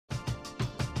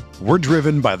We're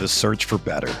driven by the search for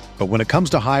better. But when it comes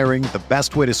to hiring, the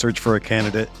best way to search for a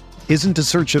candidate isn't to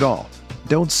search at all.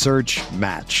 Don't search,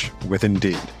 match with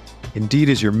Indeed. Indeed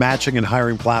is your matching and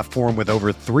hiring platform with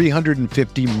over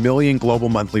 350 million global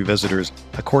monthly visitors,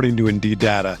 according to Indeed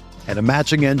data, and a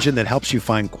matching engine that helps you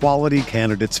find quality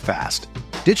candidates fast.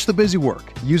 Ditch the busy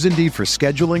work. Use Indeed for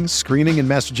scheduling, screening, and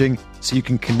messaging so you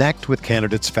can connect with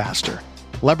candidates faster.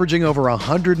 Leveraging over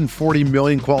 140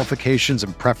 million qualifications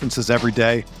and preferences every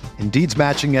day, Indeed's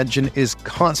matching engine is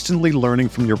constantly learning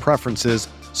from your preferences,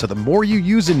 so the more you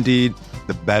use Indeed,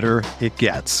 the better it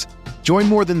gets. Join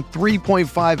more than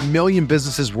 3.5 million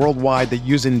businesses worldwide that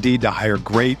use Indeed to hire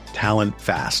great talent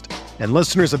fast. And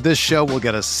listeners of this show will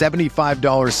get a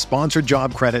 $75 sponsored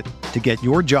job credit to get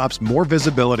your jobs more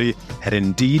visibility at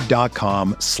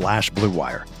Indeed.com/Blue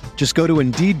Wire. Just go to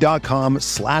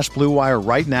Indeed.com/Blue Wire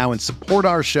right now and support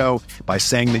our show by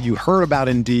saying that you heard about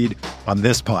Indeed on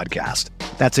this podcast.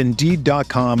 That's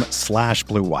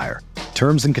Indeed.com/Blue Wire.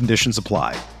 Terms and conditions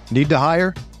apply. Need to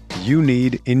hire? You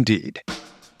need Indeed.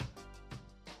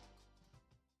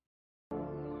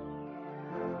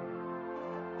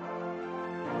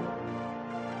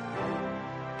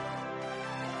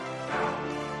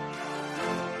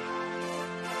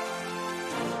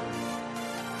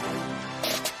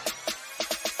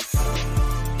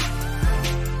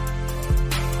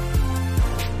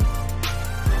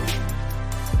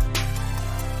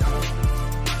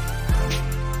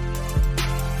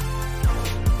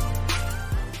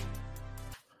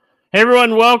 Hey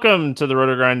everyone, welcome to the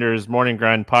Roto Grinders Morning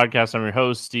Grind Podcast. I'm your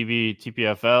host, Stevie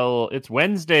TPFL. It's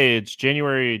Wednesday, it's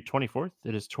January 24th.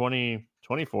 It is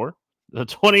 2024. The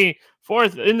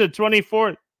 24th in the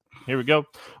 24th. Here we go.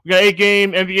 We got a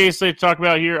game NBA slate to talk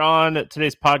about here on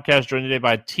today's podcast, joined today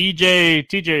by TJ.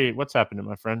 TJ, what's happening,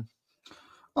 my friend?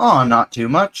 Oh, not too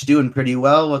much. Doing pretty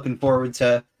well. Looking forward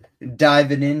to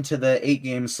diving into the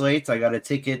 8-game slates. I got a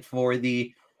ticket for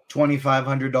the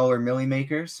 $2,500 Millie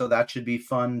Maker, so that should be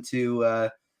fun to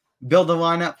build a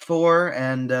lineup for.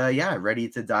 And ready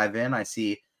to dive in. I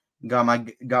see got my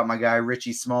guy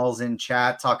Richie Smalls in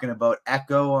chat talking about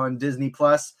Echo on Disney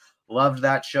Plus. Loved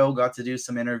that show. Got to do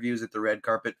some interviews at the red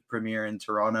carpet premiere in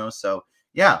Toronto. So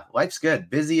yeah, life's good.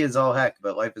 Busy as all heck,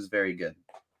 but life is very good.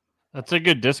 That's a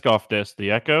good disc golf disc,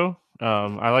 the Echo.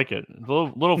 I like it. A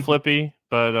little flippy,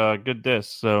 but good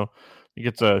disc. So it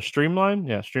gets a streamlined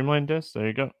disc. There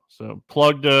you go. So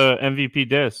plugged MVP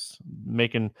disc,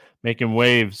 making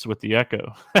waves with the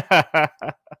Echo.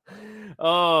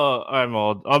 Oh, I'm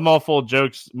all full of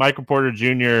jokes. Michael Porter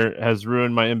Jr. has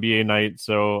ruined my NBA night,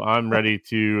 so I'm ready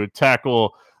to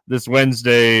tackle this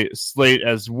Wednesday slate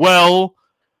as well.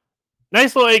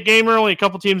 Nice little 8-gamer, only a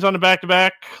couple teams on the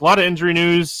back-to-back. A lot of injury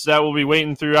news that we'll be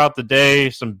waiting throughout the day.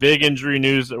 Some big injury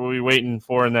news that we'll be waiting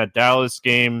for in that Dallas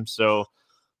game. So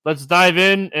let's dive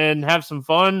in and have some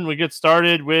fun. We get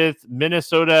started with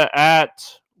Minnesota at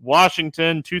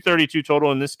Washington. 232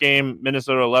 total in this game.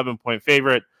 Minnesota 11-point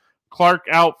favorite. Clark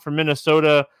out for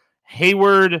Minnesota.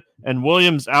 Hayward and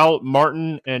Williams out.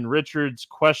 Martin and Richards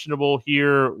questionable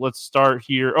here. Let's start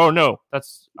here. Oh, no.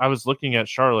 I was looking at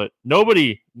Charlotte.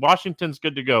 Nobody. Washington's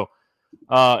good to go.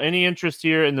 Any interest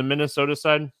here in the Minnesota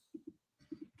side?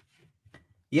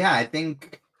 Yeah, I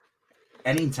think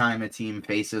anytime a team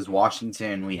faces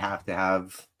Washington, we have to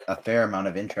have a fair amount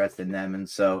of interest in them. And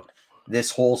so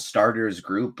this whole starters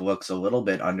group looks a little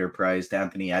bit underpriced.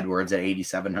 Anthony Edwards at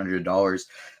 $8,700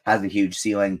 has a huge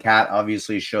ceiling. Cat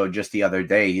obviously showed just the other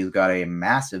day he's got a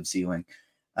massive ceiling.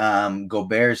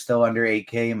 Gobert is still under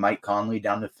 8K. Mike Conley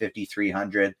down to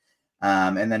 5,300.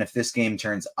 And then if this game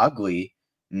turns ugly,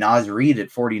 Naz Reid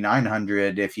at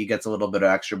 4,900, if he gets a little bit of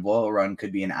extra blow run,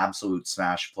 could be an absolute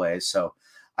smash play. So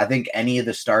I think any of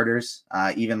the starters,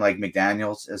 even like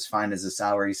McDaniels, as fine as a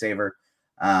salary saver,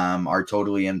 are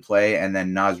totally in play. And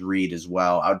then Naz Reid as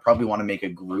well. I would probably want to make a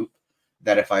group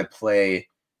that if I play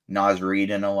Naz Reid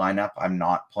in a lineup, I'm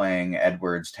not playing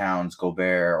Edwards, Towns,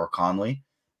 Gobert, or Conley.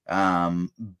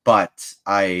 But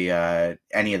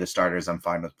any of the starters I'm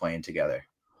fine with playing together.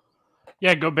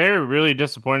 Yeah, Gobert really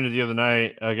disappointed the other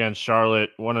night against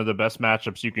Charlotte. One of the best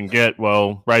matchups you can get.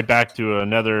 Well, right back to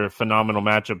another phenomenal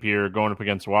matchup here going up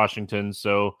against Washington.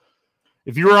 So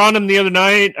if you were on him the other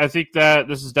night, I think that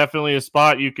this is definitely a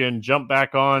spot you can jump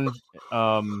back on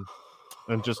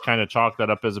and just kind of chalk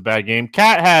that up as a bad game.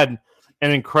 Cat had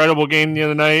an incredible game the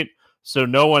other night, so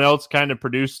no one else kind of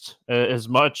produced as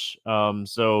much.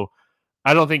 So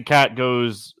I don't think Cat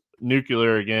goes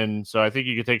nuclear again. So I think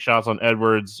you could take shots on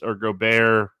Edwards or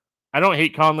Gobert. I don't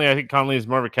hate Conley. I think Conley is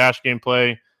more of a cash game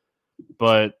play.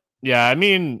 But yeah, I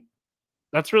mean,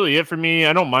 that's really it for me.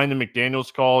 I don't mind the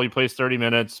McDaniels call. He plays 30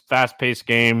 minutes, fast-paced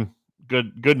game,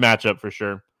 good matchup for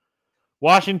sure.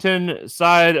 Washington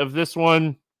side of this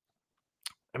one,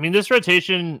 I mean, this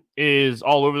rotation is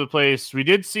all over the place. We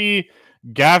did see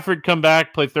Gafford come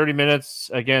back, play 30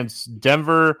 minutes against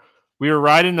Denver. We were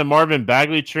riding the Marvin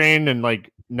Bagley train, and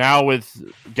like now with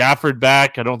Gafford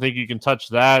back, I don't think you can touch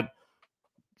that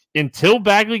until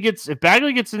Bagley gets into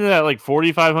that like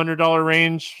 $4,500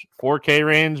 range, 4K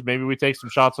range. Maybe we take some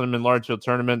shots on him in large field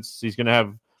tournaments.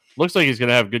 Looks like he's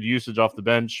gonna have good usage off the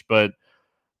bench, but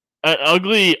an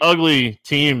ugly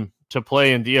team to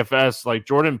play in DFS. Like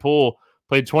Jordan Poole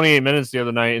played 28 minutes the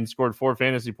other night and scored 4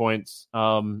 fantasy points.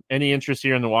 Any interest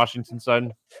here in the Washington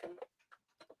side?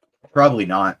 Probably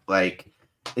not. Like,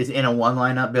 is in a one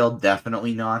lineup build,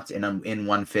 definitely not. In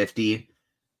 150,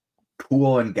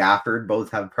 Poole and Gafford both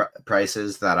have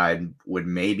prices that I would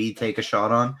maybe take a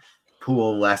shot on.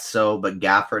 Poole less so, but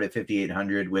Gafford at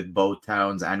 5,800 with both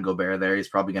Towns and Gobert there, he's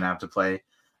probably going to have to play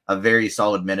a very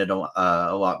solid minute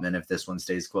allotment if this one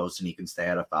stays close and he can stay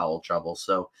out of foul trouble.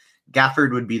 So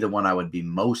Gafford would be the one I would be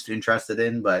most interested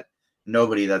in, but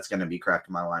nobody that's going to be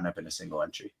cracking my lineup in a single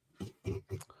entry.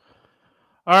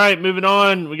 All right, moving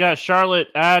on. We got Charlotte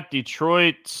at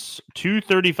Detroit.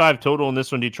 235 total in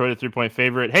this one. Detroit a 3-point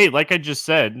favorite. Hey, like I just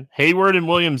said, Hayward and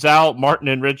Williams out. Martin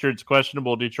and Richards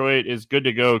questionable. Detroit is good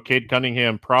to go. Cade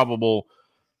Cunningham probable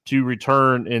to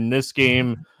return in this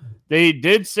game. They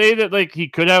did say that like he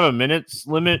could have a minutes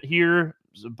limit here,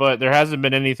 but there hasn't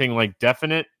been anything like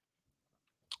definite.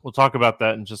 We'll talk about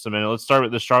that in just a minute. Let's start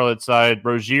with the Charlotte side.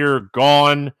 Rozier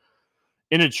gone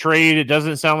in a trade. It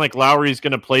doesn't sound like Lowry's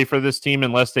going to play for this team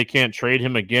unless they can't trade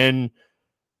him again.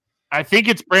 I think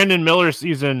it's Brandon Miller's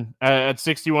season at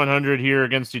 6,100 here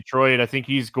against Detroit. I think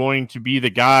he's going to be the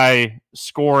guy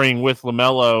scoring with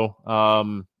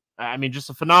LaMelo. I mean, just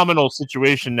a phenomenal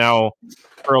situation now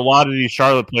for a lot of these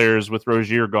Charlotte players with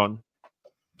Rozier gone.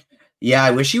 Yeah,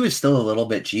 I wish he was still a little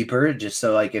bit cheaper, just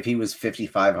so like if he was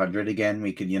 5,500 again,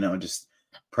 we could, just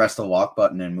press the walk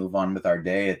button and move on with our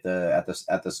day at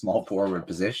the small forward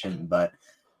position. But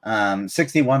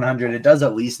 6,100, it does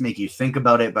at least make you think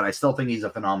about it, but I still think he's a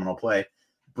phenomenal play.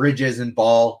 Bridges and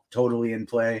Ball totally in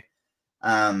play.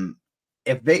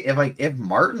 If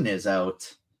Martin is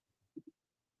out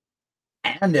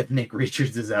and if Nick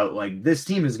Richards is out, like this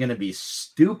team is going to be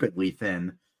stupidly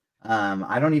thin.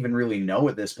 I don't even really know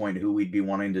at this point who we'd be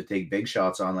wanting to take big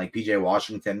shots on. Like PJ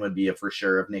Washington would be a for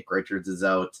sure if Nick Richards is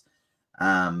out.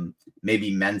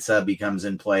 Maybe Mensah becomes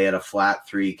in play at a flat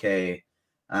 3K.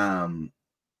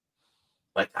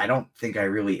 Like I don't think I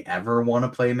really ever want to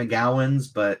play McGowan's,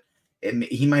 but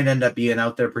he might end up being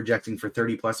out there projecting for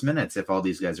 30 plus minutes if all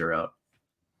these guys are out.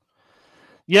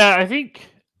 Yeah, I think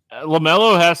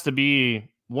LaMelo has to be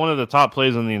one of the top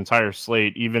plays on the entire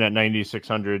slate, even at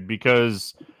 9,600,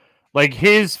 because like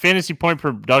his fantasy point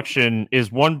production is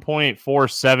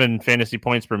 1.47 fantasy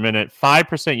points per minute,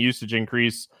 5% usage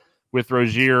increase with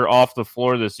Rozier off the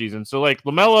floor this season. So like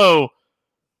LaMelo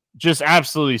just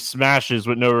absolutely smashes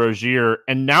with no Rozier.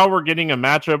 And now we're getting a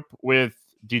matchup with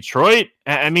Detroit.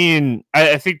 I mean,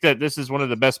 I think that this is one of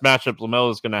the best matchups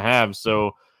LaMelo is going to have.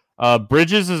 So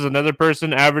Bridges is another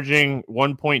person averaging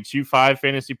 1.25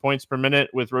 fantasy points per minute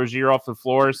with Rozier off the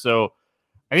floor. So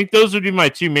I think those would be my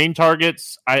two main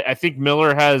targets. I think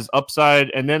Miller has upside.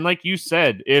 And then, like you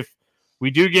said, if we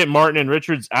do get Martin and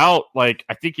Richards out, like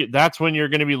I think that's when you're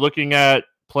going to be looking at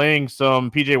playing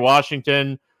some PJ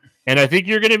Washington. And I think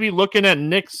you're going to be looking at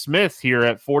Nick Smith here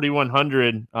at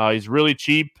 4,100. He's really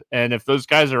cheap. And if those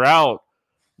guys are out,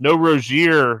 no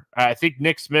Rozier, I think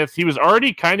Nick Smith, he was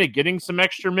already kind of getting some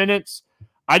extra minutes.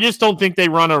 I just don't think they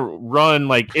run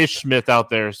like Ish Smith out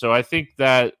there. So I think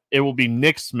that it will be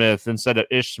Nick Smith instead of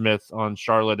Ish Smith on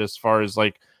Charlotte as far as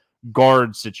like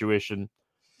guard situation.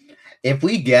 If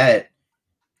we get,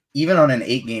 even on an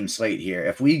 8-game slate here,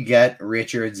 if we get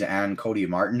Richards and Cody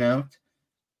Martin out,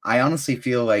 I honestly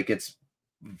feel like it's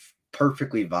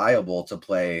perfectly viable to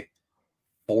play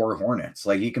 4 Hornets.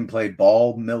 Like you can play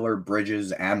Ball, Miller,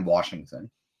 Bridges, and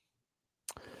Washington.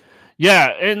 Yeah,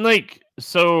 and like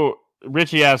so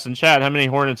Richie asked in chat, how many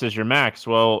Hornets is your max?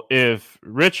 Well, if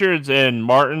Richards and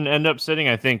Martin end up sitting,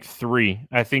 I think 3.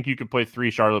 I think you could play 3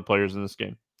 Charlotte players in this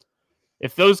game.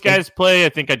 If those guys play, I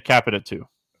think I'd cap it at 2.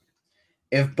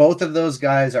 If both of those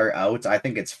guys are out, I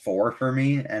think it's 4 for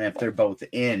me. And if they're both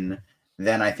in,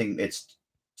 then I think it's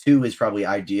 2 is probably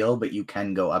ideal, but you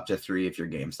can go up to 3 if you're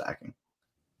game stacking.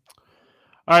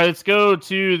 All right, let's go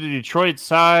to the Detroit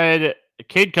side.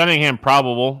 Cade Cunningham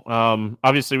probable.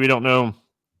 Obviously, we don't know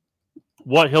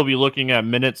what he'll be looking at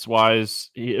minutes-wise.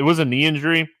 It was a knee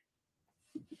injury.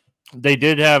 They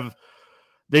did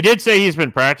say he's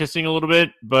been practicing a little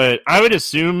bit, but I would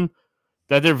assume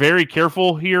that they're very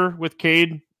careful here with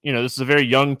Cade. You know, this is a very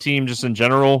young team just in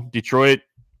general. Detroit,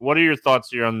 what are your thoughts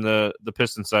here on the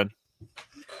Pistons side?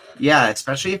 Yeah,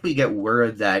 especially if we get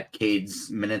word that Cade's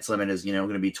minutes limit is, going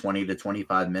to be 20 to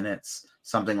 25 minutes,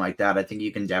 something like that. I think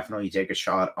you can definitely take a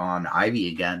shot on Ivy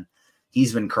again.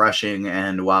 He's been crushing,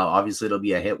 and while obviously it'll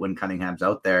be a hit when Cunningham's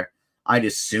out there, I'd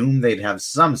assume they'd have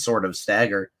some sort of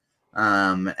stagger.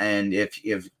 And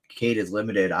if Cade is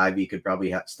limited, Ivy could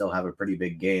probably still have a pretty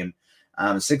big game.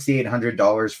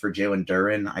 $6,800 for Jalen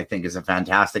Duren, I think, is a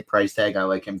fantastic price tag. I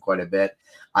like him quite a bit.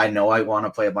 I know I want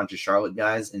to play a bunch of Charlotte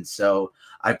guys, and so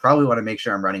I probably want to make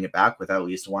sure I'm running it back with at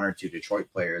least one or two Detroit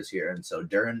players here. And so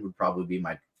Duren would probably be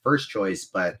my first choice,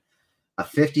 but a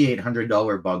 $5,800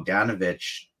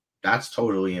 Bogdanovich, that's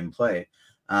totally in play.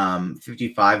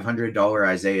 $5,500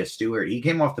 Isaiah Stewart. He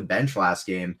came off the bench last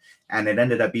game, and it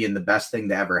ended up being the best thing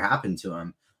to ever happen to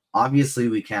him. Obviously,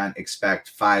 we can't expect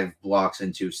 5 blocks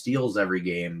and 2 steals every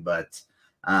game, but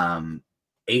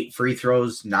 8 free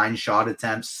throws, 9 shot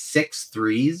attempts, 6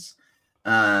 threes.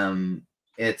 I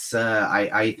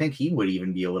think he would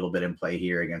even be a little bit in play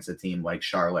here against a team like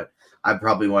Charlotte. I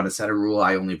probably want to set a rule.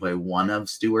 I only play one of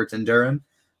Stewart and Duren,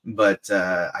 but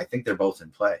I think they're both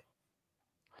in play.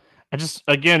 I just,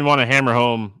 again, want to hammer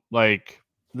home, like,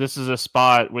 this is a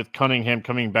spot with Cunningham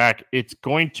coming back. It's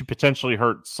going to potentially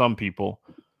hurt some people.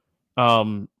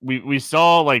 We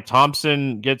saw, like,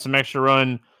 Thompson get some extra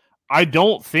run. I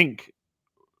don't think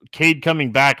Cade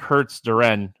coming back hurts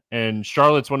Duren, and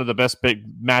Charlotte's one of the best big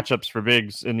matchups for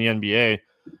bigs in the NBA.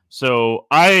 So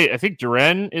I think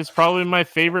Duren is probably my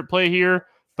favorite play here,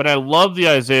 but I love the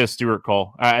Isaiah Stewart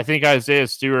call. I think Isaiah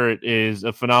Stewart is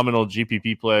a phenomenal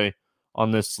GPP play on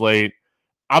this slate.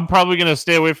 I'm probably going to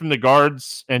stay away from the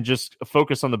guards and just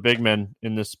focus on the big men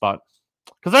in this spot.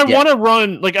 Because I want to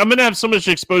run, like, I'm going to have so much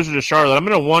exposure to Charlotte. I'm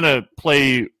going to want to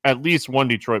play at least one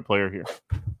Detroit player here.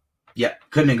 Yeah,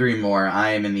 couldn't agree more.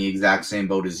 I am in the exact same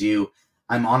boat as you.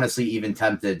 I'm honestly even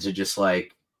tempted to just,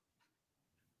 like,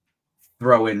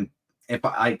 throw in,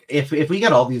 if we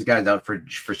get all these guys out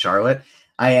for Charlotte,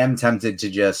 I am tempted to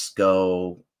just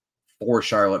go 4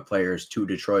 Charlotte players, 2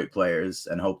 Detroit players,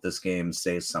 and hope this game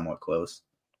stays somewhat close.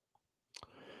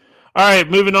 All right,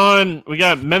 moving on. We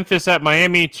got Memphis at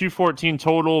Miami, 214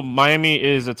 total. Miami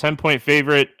is a 10-point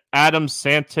favorite. Adams,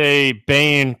 Sante,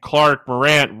 Bain, Clark,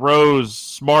 Morant, Rose,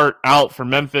 Smart out for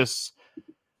Memphis.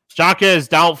 Xhaka is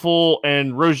doubtful,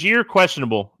 and Rozier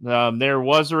questionable. There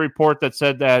was a report that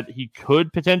said that he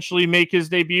could potentially make his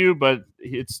debut, but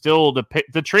it's still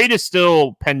the trade is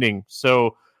still pending.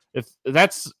 So if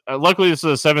that's luckily this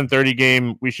is a 7:30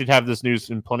 game, we should have this news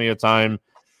in plenty of time.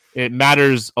 It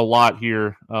matters a lot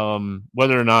here,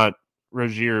 whether or not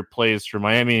Rozier plays for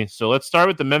Miami. So let's start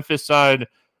with the Memphis side.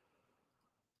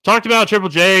 Talked about Triple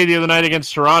J the other night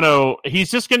against Toronto.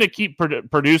 He's just going to keep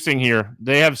producing here.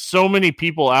 They have so many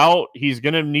people out. He's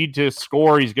going to need to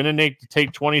score. He's going to need to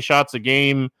take 20 shots a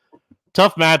game.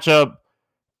 Tough matchup.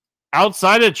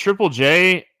 Outside of Triple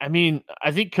J, I mean,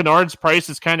 I think Kennard's price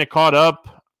is kind of caught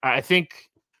up. I think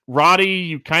Roddy,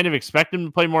 you kind of expect him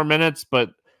to play more minutes,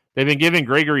 but they've been giving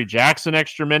Gregory Jackson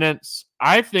extra minutes.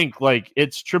 I think, like,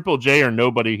 it's Triple J or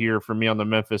nobody here for me on the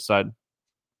Memphis side.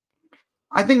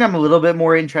 I think I'm a little bit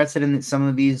more interested in some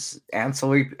of these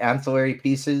ancillary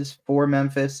pieces for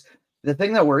Memphis. The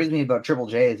thing that worries me about Triple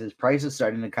J is his price is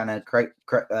starting to kind of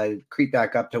creep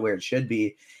back up to where it should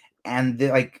be. And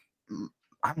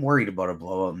I'm worried about a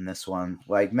blowout in this one.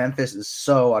 Like, Memphis is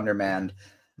so undermanned.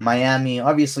 Miami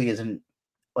obviously isn't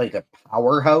like a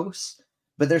powerhouse,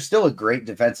 but they're still a great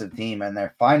defensive team, and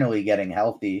they're finally getting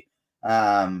healthy.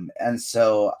 And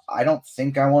so I don't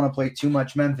think I want to play too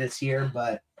much Memphis here,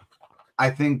 but I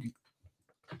think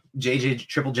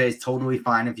Triple J is totally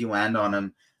fine if you land on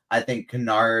him. I think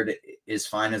Kennard is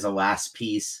fine as a last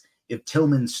piece. If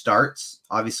Tillman starts,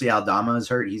 obviously Aldama is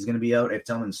hurt. He's going to be out. If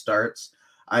Tillman starts,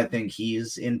 I think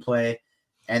he's in play.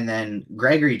 And then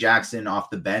Gregory Jackson off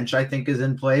the bench, I think, is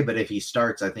in play. But if he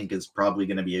starts, I think is probably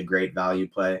going to be a great value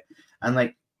play. And,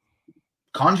 like,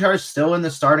 Konchar's still in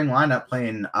the starting lineup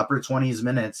playing upper 20s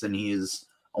minutes, and he's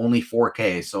only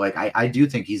 4K. So, like, I do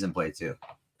think he's in play too.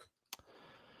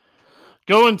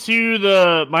 Going to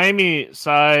the Miami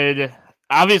side,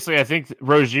 obviously, I think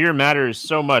Rozier matters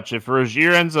so much. If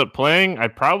Rozier ends up playing,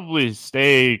 I'd probably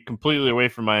stay completely away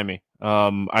from Miami.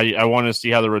 I want to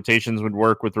see how the rotations would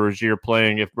work with Rozier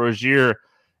playing. If Rozier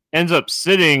ends up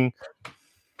sitting,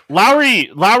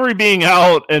 Lowry being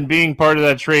out and being part of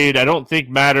that trade, I don't think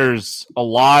matters a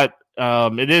lot.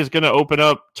 It is going to open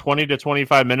up 20 to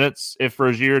 25 minutes if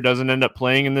Rozier doesn't end up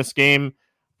playing in this game.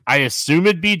 I assume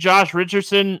it'd be Josh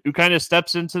Richardson who kind of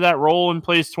steps into that role and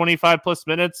plays 25 plus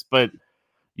minutes, but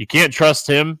you can't trust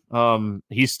him.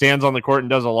 He stands on the court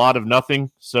and does a lot of nothing.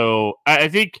 So I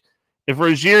think if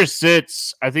Rozier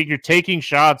sits, I think you're taking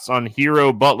shots on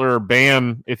Hero, Butler, or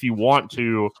Bam if you want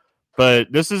to.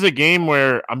 But this is a game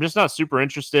where I'm just not super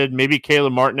interested. Maybe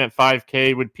Caleb Martin at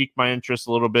 5K would pique my interest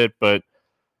a little bit, but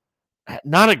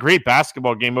not a great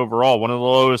basketball game overall. One of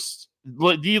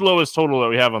the lowest total that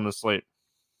we have on the slate.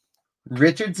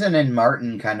 Richardson and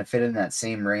Martin kind of fit in that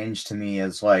same range to me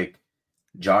as like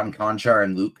John Conchar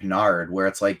and Luke Kennard, where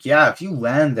it's like, yeah, if you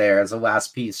land there as a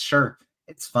last piece, sure,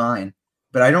 it's fine.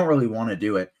 But I don't really want to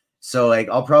do it. So like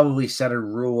I'll probably set a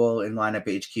rule in Lineup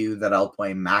HQ that I'll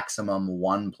play maximum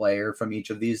one player from each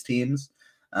of these teams.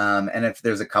 And if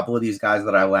there's a couple of these guys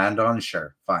that I land on,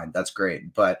 sure, fine, that's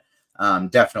great. But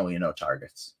definitely no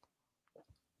targets.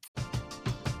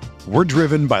 We're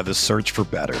driven by the search for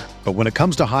better. But when it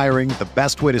comes to hiring, the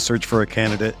best way to search for a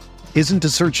candidate isn't to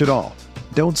search at all.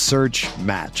 Don't search,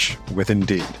 match with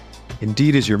Indeed.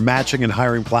 Indeed is your matching and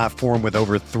hiring platform with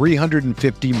over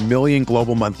 350 million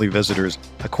global monthly visitors,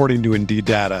 according to Indeed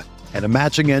data, and a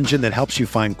matching engine that helps you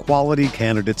find quality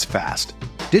candidates fast.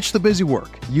 Ditch the busy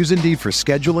work. Use Indeed for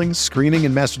scheduling, screening,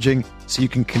 and messaging so you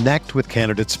can connect with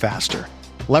candidates faster.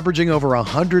 Leveraging over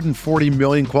 140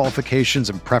 million qualifications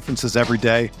and preferences every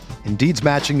day, Indeed's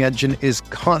matching engine is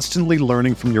constantly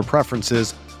learning from your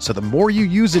preferences, so the more you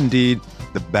use Indeed,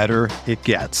 the better it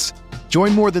gets.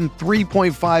 Join more than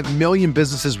 3.5 million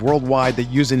businesses worldwide that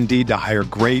use Indeed to hire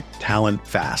great talent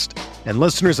fast. And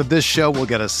listeners of this show will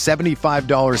get a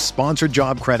 $75 sponsored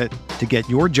job credit to get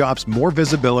your jobs more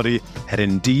visibility at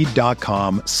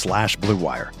Indeed.com/Blue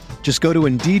Wire. Just go to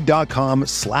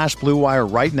Indeed.com/Blue Wire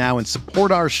right now and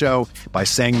support our show by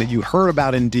saying that you heard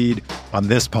about Indeed on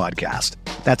this podcast.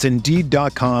 That's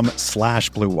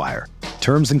Indeed.com/Blue Wire.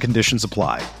 Terms and conditions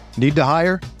apply. Need to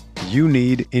hire? You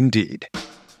need Indeed.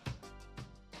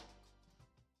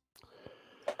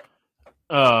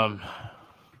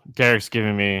 Derek's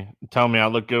telling me I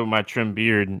look good with my trim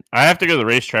beard. I have to go to the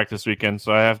racetrack this weekend,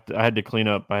 so I had to clean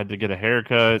up. I had to get a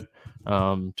haircut.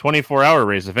 24-hour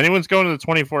race. If anyone's going to the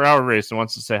 24-hour race and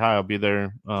wants to say hi, I'll be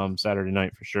there Saturday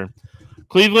night for sure.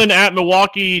 Cleveland at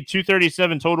Milwaukee,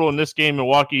 237 total in this game.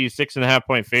 Milwaukee 6.5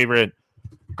 point favorite.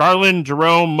 Garland,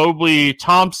 Jerome, Mobley,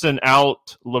 Thompson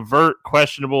out, LeVert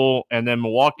questionable, and then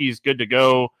Milwaukee's good to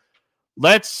go.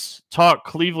 Let's talk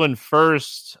Cleveland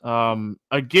first.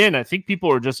 Again, I think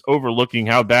people are just overlooking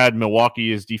how bad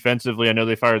Milwaukee is defensively. I know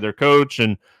they fired their coach,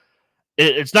 and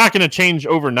it's not going to change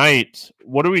overnight.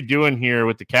 What are we doing here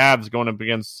with the Cavs going up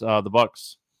against the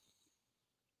Bucks?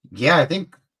 Yeah, I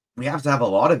think we have to have a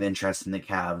lot of interest in the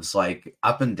Cavs, like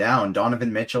up and down.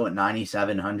 Donovan Mitchell at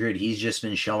 9,700. He's just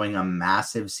been showing a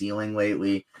massive ceiling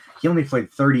lately. He only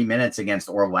played 30 minutes against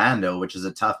Orlando, which is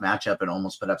a tough matchup, and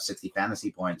almost put up 60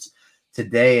 fantasy points.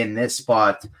 Today in this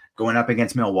spot, going up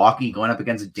against Milwaukee, going up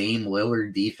against Dame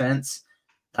Lillard defense,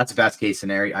 that's best case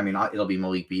scenario. I mean, it'll be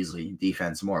Malik Beasley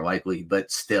defense more likely,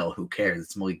 but still, who cares?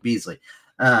 It's Malik Beasley.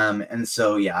 And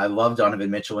so, yeah, I love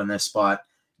Donovan Mitchell in this spot.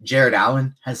 Jared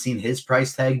Allen has seen his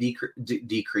price tag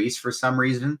decrease for some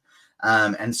reason.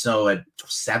 And so at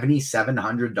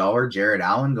 $7,700 Jared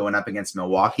Allen going up against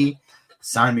Milwaukee,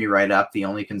 sign me right up. The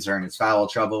only concern is foul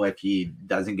trouble. If he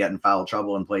doesn't get in foul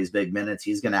trouble and plays big minutes,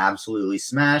 he's going to absolutely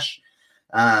smash.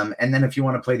 And then if you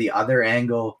want to play the other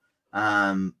angle,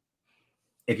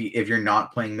 if you're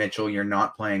not playing Mitchell, you're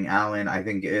not playing Allen, I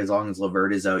think as long as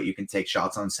LeVert is out, you can take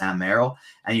shots on Sam Merrill,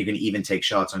 and you can even take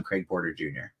shots on Craig Porter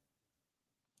Jr.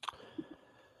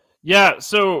 Yeah,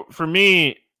 so for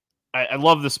me, I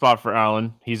love the spot for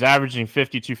Allen. He's averaging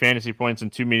 52 fantasy points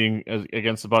in 2 meetings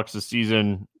against the Bucks this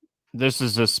season. This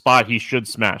is a spot he should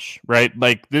smash, right?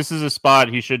 Like, this is a spot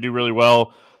he should do really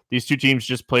well. These two teams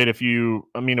just played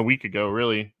a week ago,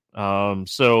 really.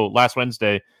 So last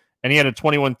Wednesday, and he had a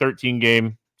 21-13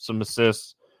 game, some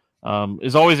assists.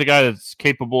 Is always a guy that's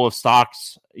capable of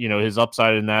stocks. You know, his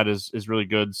upside in that is really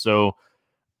good. So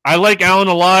I like Allen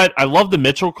a lot. I love the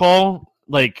Mitchell call.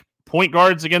 Like, point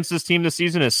guards against this team this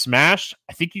season is smashed.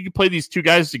 I think you could play these two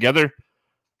guys together.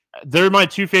 They're my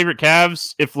two favorite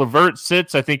Cavs. If LeVert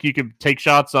sits, I think you could take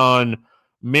shots on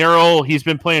Merrill. He's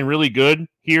been playing really good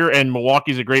here, and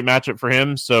Milwaukee's a great matchup for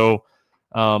him. So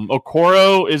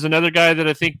Okoro is another guy that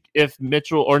I think if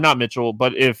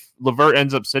LeVert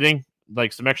ends up sitting,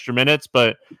 like some extra minutes.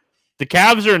 But the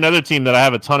Cavs are another team that I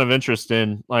have a ton of interest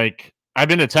in. Like, I've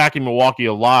been attacking Milwaukee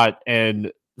a lot, and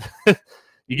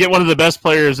you get one of the best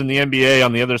players in the NBA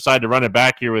on the other side to run it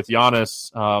back here with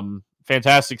Giannis.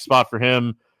 Fantastic spot for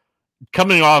him.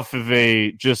 Coming off of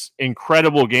a just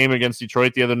incredible game against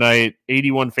Detroit the other night,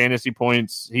 81 fantasy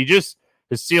points. His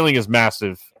ceiling is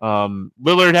massive.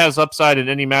 Lillard has upside in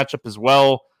any matchup as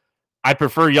well. I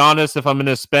prefer Giannis if I'm going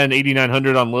to spend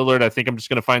 $8,900 on Lillard. I think I'm just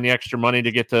going to find the extra money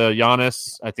to get to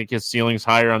Giannis. I think his ceiling's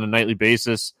higher on a nightly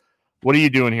basis. What are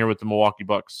you doing here with the Milwaukee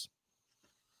Bucks?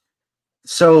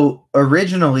 So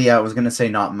originally I was going to say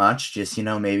not much, just,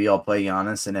 maybe I'll play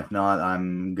Giannis, and if not,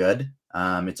 I'm good.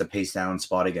 It's a pace down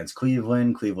spot against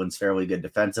Cleveland. Cleveland's fairly good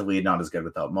defensively, not as good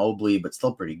without Mobley, but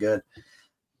still pretty good.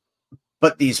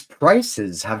 But these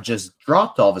prices have just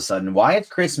dropped all of a sudden. Why is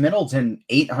Chris Middleton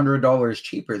 $800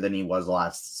 cheaper than he was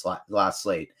last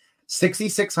slate?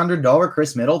 $6,600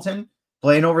 Chris Middleton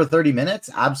playing over 30 minutes?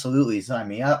 Absolutely, sign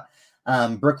me up.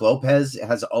 Brook Lopez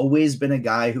has always been a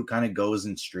guy who kind of goes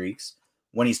in streaks.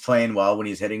 When he's playing well, when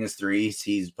he's hitting his threes,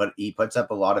 he puts up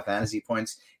a lot of fantasy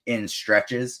points in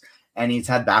stretches, and he's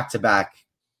had back-to-back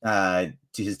to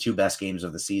his 2 best games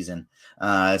of the season.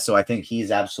 So I think he's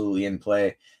absolutely in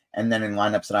play. And then in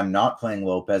lineups that I'm not playing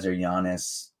Lopez or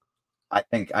Giannis, I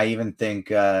even think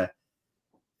like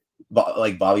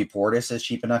Bobby Portis is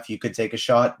cheap enough you could take a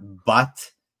shot,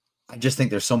 but I just think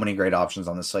there's so many great options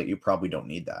on the slate. You probably don't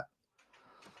need that.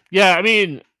 Yeah, I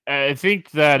mean, I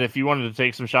think that if you wanted to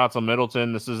take some shots on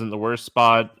Middleton, this isn't the worst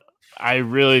spot. I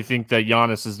really think that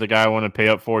Giannis is the guy I want to pay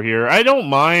up for here. I don't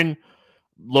mind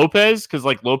Lopez because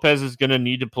Lopez is going to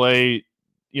need to play,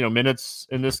 minutes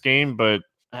in this game, but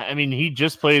I mean, he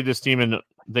just played this team and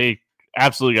they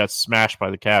absolutely got smashed by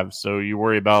the Cavs. So you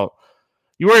worry about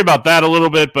that a little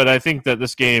bit, but I think that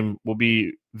this game will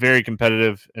be very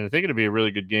competitive, and I think it'll be a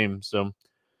really good game. So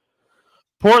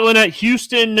Portland at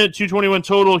Houston, 221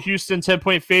 total. Houston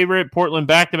 10-point favorite. Portland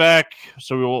back-to-back,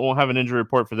 so we won't have an injury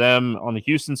report for them. On the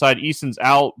Houston side, Easton's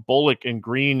out. Bullock and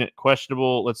Green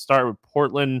questionable. Let's start with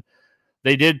Portland.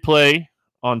 They did play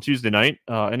on Tuesday night.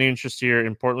 Any interest here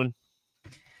in Portland?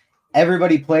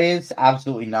 Everybody plays?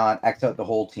 Absolutely not. X out the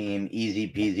whole team. Easy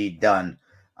peasy, done.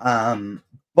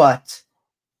 But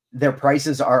their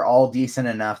prices are all decent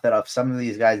enough that if some of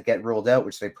these guys get ruled out,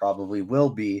 which they probably will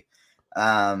be,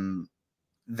 then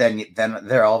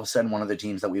they're all of a sudden one of the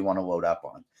teams that we want to load up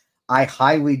on. I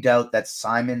highly doubt that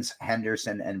Simons,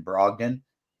 Henderson, and Brogdon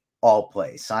all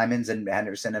play. Simons and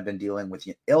Henderson have been dealing with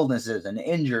illnesses and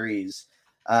injuries,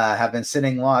 have been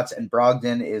sitting lots, and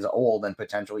Brogdon is old and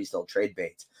potentially still trade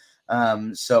bait.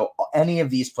 So any of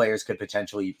these players could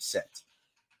potentially sit.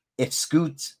 If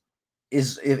Scoot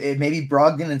if maybe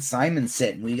Brogdon and Simon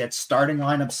sit and we get starting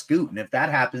lineup Scoot, and if that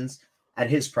happens at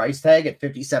his price tag at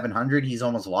 5,700, he's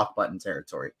almost lock button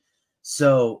territory.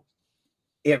 So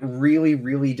it really,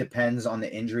 really depends on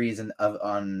the injuries and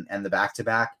the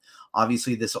back-to-back.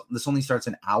 Obviously, this only starts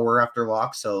an hour after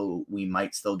lock, so we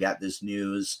might still get this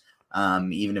news.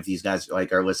 Even if these guys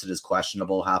are listed as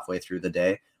questionable halfway through the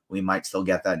day, we might still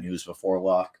get that news before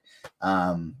lock.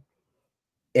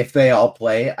 If they all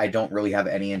play, I don't really have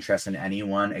any interest in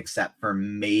anyone except for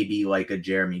maybe a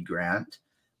Jeremy Grant.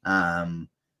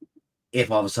 If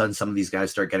all of a sudden some of these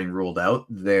guys start getting ruled out,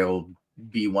 they'll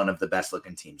be one of the best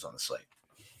looking teams on the slate.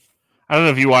 I don't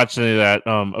know if you watched any of that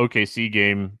OKC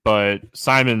game, but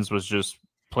Simons was just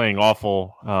playing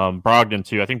awful. Brogdon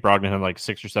too. I think Brogdon had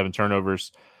 6 or 7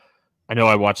 turnovers. I know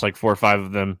I watched 4 or 5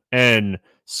 of them, and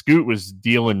Scoot was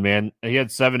dealing, man. He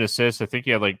had 7 assists. I think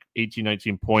he had 18,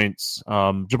 19 points.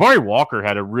 Jabari Walker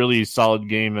had a really solid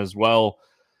game as well.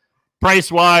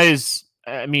 Price-wise,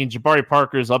 I mean, Jabari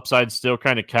Parker's upside still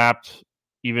kind of capped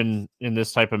even in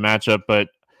this type of matchup, but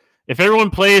if everyone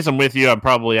plays, I'm with you. I'm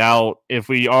probably out. If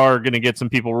we are going to get some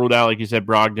people ruled out, like you said,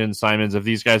 Brogdon, Simons, if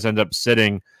these guys end up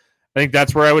sitting, I think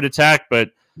that's where I would attack. But,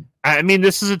 I mean,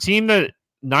 this is a team that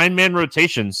 9-man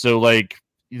rotation, so,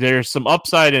 there's some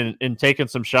upside in taking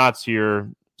some shots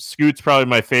here. Scoot's probably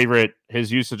my favorite.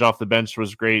 His usage off the bench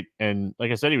was great. And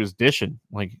like I said, he was dishing.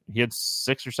 He had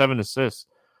 6 or 7 assists.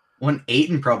 When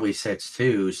Ayton probably sits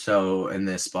too, so in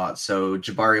this spot. So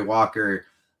Jabari Walker,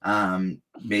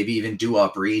 maybe even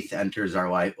Duop Reith enters our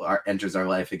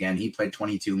life again. He played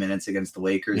 22 minutes against the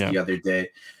Lakers the other day.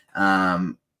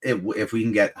 If we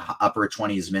can get upper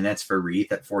 20s minutes for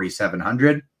Reith at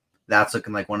 4,700, that's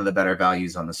looking like one of the better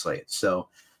values on the slate. So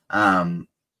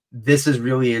this is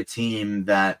really a team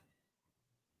that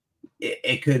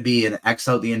it could be an X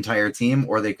out the entire team,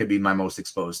 or they could be my most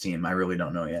exposed team. I really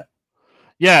don't know yet.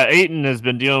 Yeah, Ayton has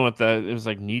been dealing with it was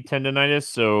knee tendonitis,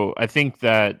 so I think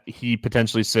that he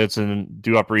potentially sits and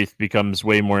Duop Reith becomes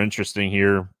way more interesting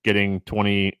here, getting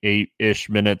 28-ish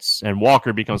minutes, and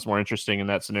Walker becomes more interesting in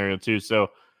that scenario too. So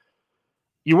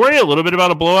you worry a little bit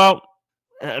about a blowout.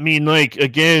 I mean,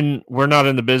 again, we're not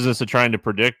in the business of trying to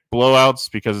predict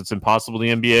blowouts because it's impossible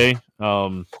in the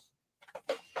NBA.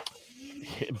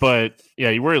 But, yeah,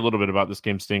 you worry a little bit about this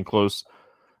game staying close.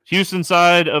 Houston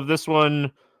side of this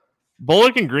one,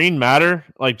 Bullock and Green matter.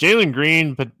 Like Jalen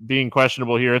Green being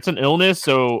questionable here, it's an illness.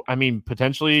 So, I mean,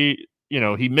 potentially,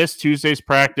 he missed Tuesday's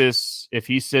practice. If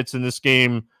he sits in this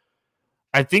game,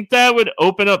 I think that would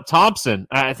open up Thompson.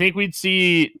 I think we'd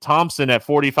see Thompson at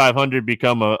 4,500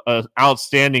 become a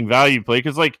outstanding value play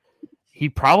because, like, he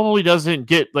probably doesn't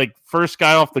get like first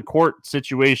guy off the court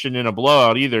situation in a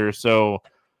blowout either. So,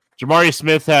 Jamari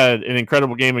Smith had an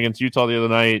incredible game against Utah the other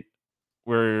night.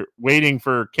 We're waiting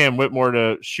for Cam Whitmore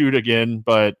to shoot again,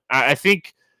 but I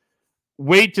think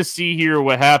wait to see here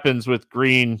what happens with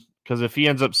Green, because if he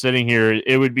ends up sitting here,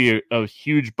 it would be a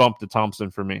huge bump to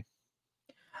Thompson for me.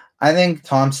 I think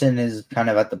Thompson is kind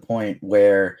of at the point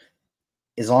where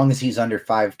as long as he's under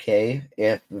 5K,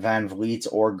 if Van Vliet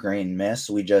or Green miss,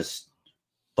 we just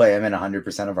play him in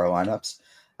 100% of our lineups.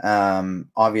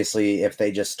 Obviously, if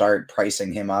they just start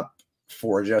pricing him up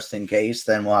for just in case,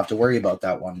 then we'll have to worry about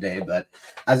that one day. But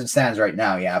as it stands right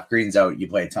now, yeah, if Green's out, you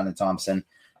play a ton of Thompson.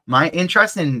 My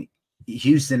interest in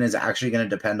Houston is actually going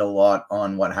to depend a lot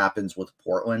on what happens with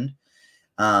Portland.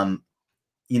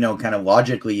 Kind of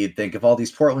logically, you'd think if all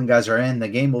these Portland guys are in, the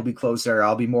game will be closer.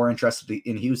 I'll be more interested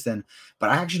in Houston, but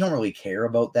I actually don't really care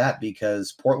about that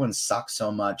because Portland sucks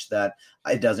so much that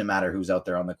it doesn't matter who's out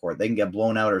there on the court. They can get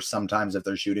blown out, or sometimes if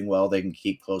they're shooting well, they can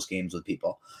keep close games with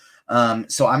people.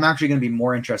 So I'm actually going to be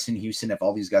more interested in Houston if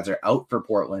all these guys are out for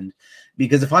Portland,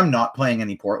 because if I'm not playing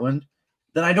any Portland,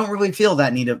 then I don't really feel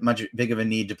that much big of a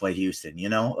need to play Houston.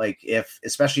 Like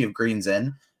especially if Green's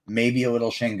in, maybe a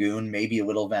little Şengün, maybe a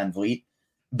little Van Vliet.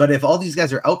 But if all these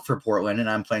guys are out for Portland and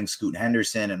I'm playing Scoot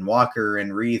Henderson and Walker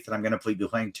and Reith, and I'm going to be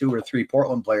playing 2 or 3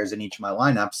 Portland players in each of my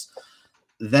lineups,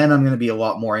 then I'm going to be a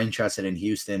lot more interested in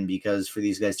Houston, because for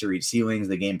these guys to reach ceilings,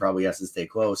 the game probably has to stay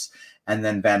close. And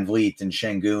then Van Vliet and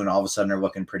Şengün all of a sudden are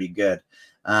looking pretty good.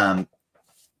 Having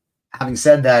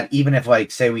said that, even if,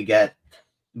 like, say we get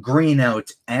Green out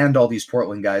and all these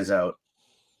Portland guys out,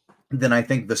 then I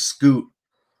think the Scoot,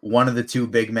 one of the 2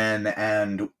 big men,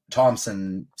 and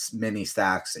Thompson mini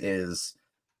stacks is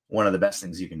one of the best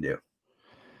things you can do.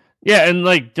 Yeah, and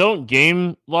like don't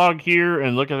game log here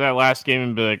and look at that last game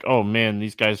and be like, oh man,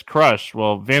 these guys crushed.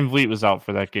 Well, Van Vliet was out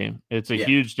for that game. It's a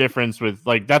huge difference with,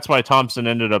 like, that's why Thompson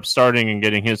ended up starting and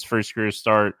getting his first career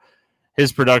start.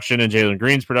 His production and Jalen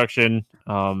Green's production,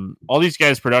 all these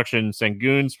guys' production,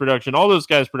 Şengün's production, all those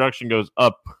guys' production goes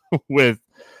up with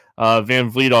Van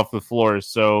Vliet off the floor.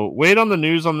 So wait on the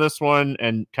news on this one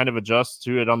and kind of adjust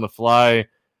to it on the fly.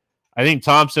 I think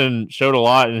Thompson showed a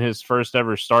lot in his first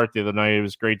ever start the other night. It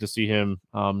was great to see him.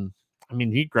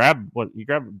 He grabbed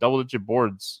double-digit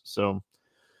boards. So,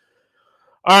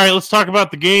 all right, let's talk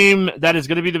about the game that is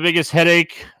going to be the biggest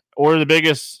headache or the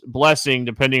biggest blessing,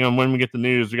 depending on when we get the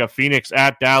news. We got Phoenix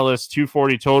at Dallas,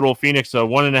 240 total. Phoenix, a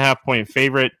 1.5-point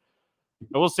favorite.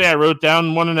 I will say I wrote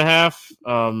down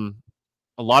 1.5.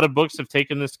 A lot of books have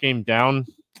taken this game down.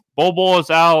 Bol is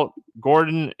out.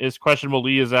 Gordon is questionable.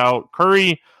 Lee is out.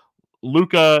 Curry,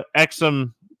 Luka,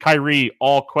 Exum, Kyrie,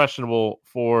 all questionable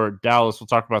for Dallas. We'll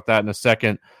talk about that in a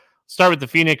second. Start with the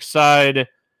Phoenix side.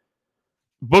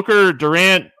 Booker,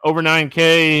 Durant, over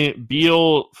 9K.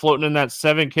 Beal floating in that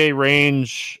 7K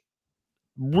range.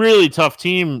 Really tough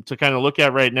team to kind of look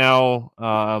at right now.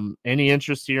 Any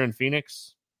interest here in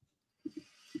Phoenix?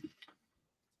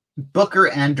 Booker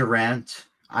and Durant,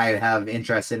 I have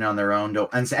interest in on their own,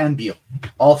 and Beal.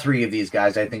 All 3 of these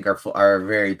guys, I think, are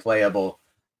very playable.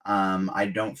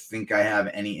 I don't think I have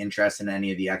any interest in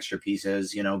any of the extra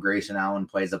pieces. Grayson Allen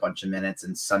plays a bunch of minutes,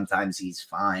 and sometimes he's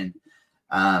fine.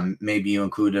 Maybe you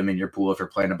include him in your pool if you're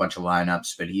playing a bunch of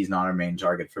lineups, but he's not our main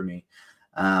target for me.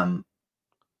 I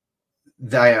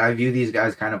view these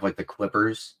guys kind of like the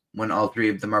Clippers when all 3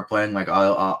 of them are playing. Like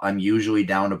I'm usually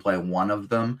down to play one of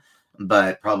them,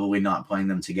 but probably not playing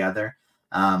them together.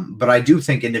 But I do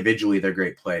think individually they're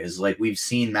great plays. Like we've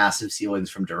seen massive ceilings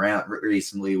from Durant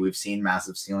recently. We've seen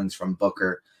massive ceilings from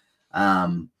Booker.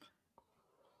 So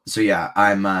yeah,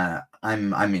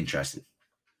 I'm interested.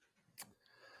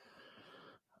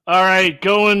 All right,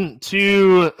 going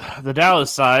to the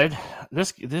Dallas side.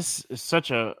 This is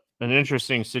such an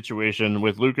interesting situation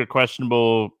with Luka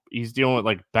questionable. He's dealing with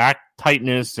like back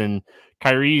tightness, and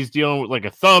Kyrie's dealing with like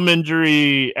a thumb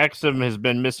injury. Exum has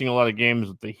been missing a lot of games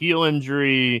with the heel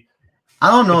injury.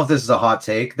 I don't know if this is a hot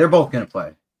take. They're both going to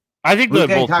play. I think they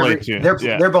both play too.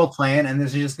 They're both playing, and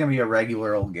this is just going to be a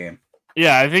regular old game.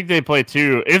 Yeah, I think they play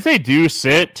too. If they do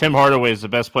sit, Tim Hardaway is the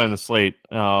best player on the slate.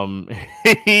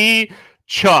 He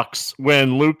chucks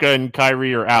when Luka and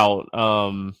Kyrie are out.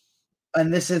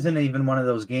 And this isn't even one of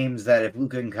those games that if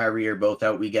Luka and Kyrie are both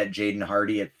out, we get Jaden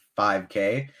Hardy at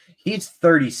 5K. He's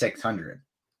 3,600.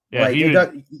 Yeah,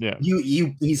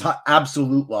 he's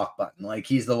absolute lock button. Like,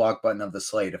 he's the lock button of the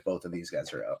slate if both of these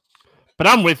guys are out. But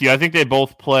I'm with you. I think they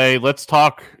both play. Let's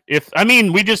talk.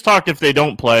 We just talked if they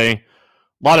don't play. A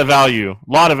lot of value,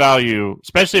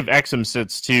 especially if Exum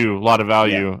sits too. A lot of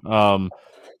value. Yeah.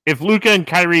 If Luka and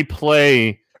Kyrie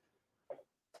play,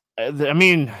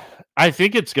 I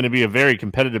think it's going to be a very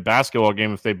competitive basketball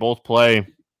game if they both play.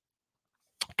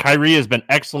 Kyrie has been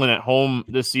excellent at home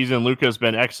this season. Luka has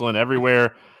been excellent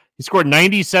everywhere. He scored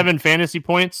 97 fantasy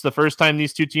points the first time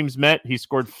these two teams met. He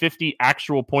scored 50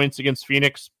 actual points against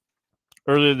Phoenix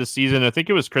earlier this season. I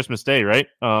think it was Christmas Day, right?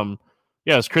 It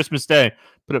was Christmas Day.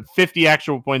 Put up 50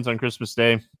 actual points on Christmas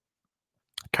Day.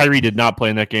 Kyrie did not play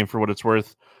in that game for what it's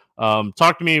worth.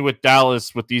 Talk to me with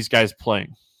Dallas with these guys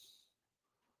playing.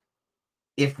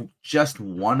 If just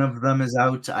one of them is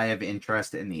out, I have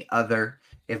interest in the other.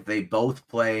 If they both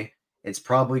play, it's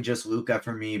probably just Luka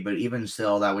for me, but even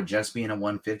still, that would just be in a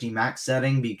 150 max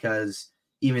setting because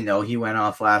even though he went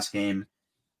off last game,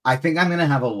 I think I'm going to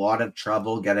have a lot of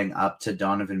trouble getting up to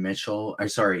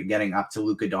getting up to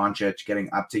Luka Doncic, getting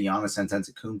up to Giannis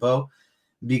Antetokounmpo,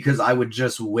 because I would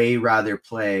just way rather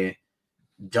play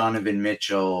Donovan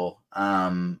Mitchell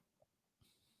and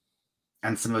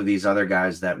some of these other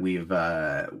guys that we've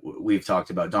talked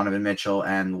about, Donovan Mitchell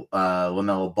and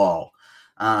LaMelo Ball.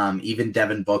 Even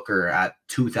Devin Booker at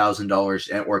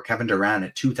 $2,000 or Kevin Durant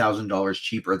at $2,000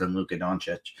 cheaper than Luka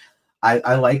Doncic.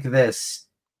 I like this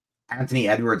Anthony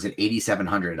Edwards at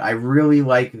 8,700. I really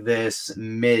like this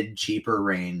cheaper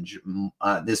range,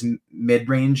 this mid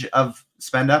range of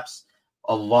spend ups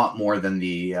a lot more than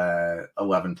the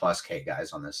 11 plus K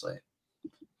guys on this slate.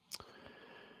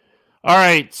 All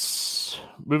right,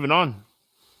 moving on.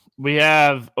 We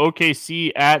have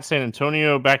OKC at San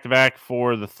Antonio back-to-back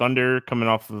for the Thunder, coming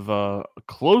off of a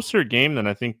closer game than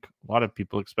I think a lot of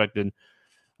people expected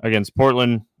against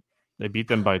Portland. They beat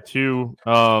them by 2.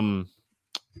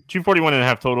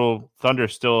 241.5 total. Thunder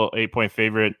still 8-point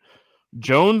favorite.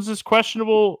 Jones is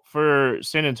questionable for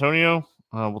San Antonio.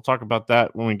 We'll talk about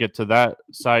that when we get to that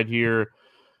side here.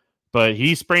 But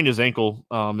he sprained his ankle,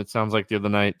 it sounds like, the other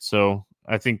night. So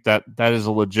I think that is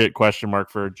a legit question mark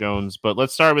for Jones. But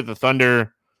let's start with the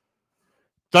Thunder.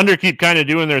 Thunder keep kind of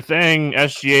doing their thing.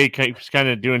 SGA keeps kind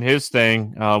of doing his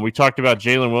thing. We talked about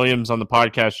Jalen Williams on the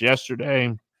podcast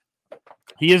yesterday.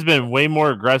 He has been way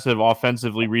more aggressive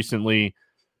offensively recently.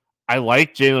 I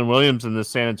like Jalen Williams in the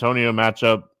San Antonio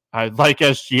matchup. I like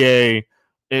SGA.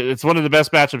 It's one of the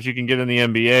best matchups you can get in the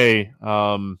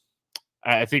NBA.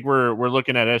 I think we're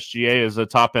looking at SGA as a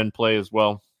top-end play as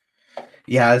well.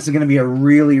 Yeah, this is going to be a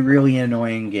really, really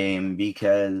annoying game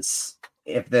because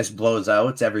if this blows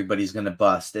out, everybody's going to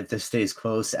bust. If this stays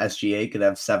close, SGA could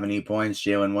have 70 points.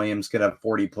 Jalen Williams could have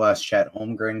 40+. Chet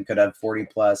Holmgren could have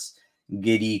 40+.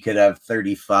 Giddey could have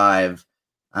 35.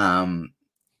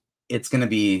 It's going to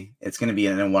be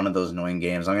in one of those annoying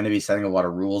games. I'm going to be setting a lot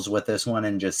of rules with this one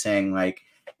and just saying, like,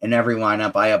 in every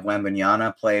lineup, I have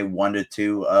Wembanyama play 1 to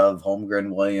 2 of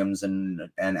Holmgren, Williams, and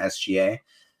SGA.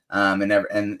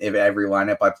 And if every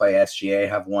lineup I play SGA,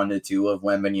 have 1 to 2 of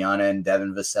Wembanyama and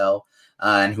Devin Vassell,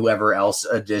 and whoever else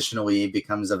additionally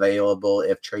becomes available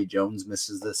if Trey Jones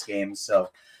misses this game. So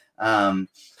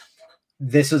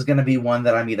this is going to be one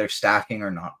that I'm either stacking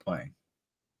or not playing.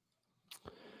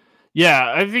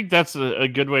 Yeah, I think that's a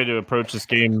good way to approach this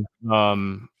game.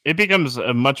 It becomes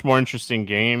a much more interesting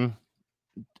game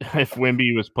if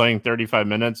Wemby was playing 35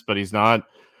 minutes, but he's not.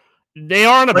 They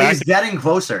are on a back. He's getting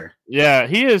closer. Yeah,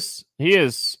 he is.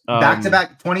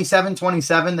 Back-to-back 27,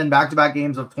 then back-to-back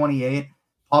games of 28.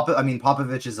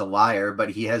 Popovich is a liar, but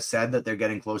he has said that they're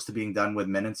getting close to being done with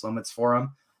minutes limits for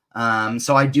him.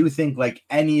 So I do think, like,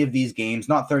 any of these games,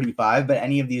 not 35, but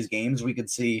any of these games, we could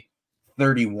see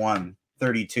 31,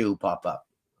 32 pop up.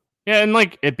 Yeah, and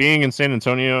like it being in San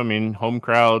Antonio, I mean, home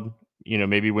crowd,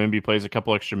 maybe Wemby plays a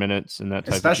couple extra minutes in that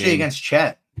type especially of game. Against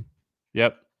Chet.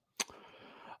 Yep.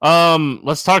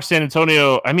 Let's talk San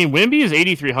Antonio. I mean, Wemby is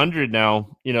 8,300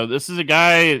 now. This is a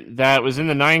guy that was in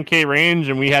the 9K range,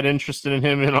 and we had interest in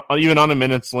him even on a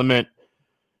minutes limit.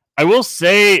 I will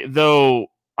say, though,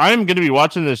 I'm going to be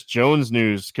watching this Jones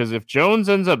news because if Jones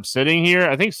ends up sitting here,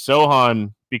 I think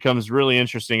Sohan becomes really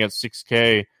interesting at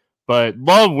 6K. But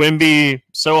love Wemby.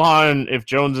 Sohan, if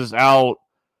Jones is out.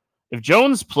 If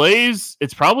Jones plays,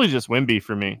 it's probably just Wemby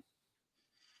for me.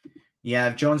 Yeah,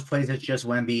 if Jones plays, it's just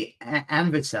Wemby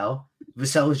and Vassell.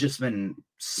 Vassell has just been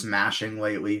smashing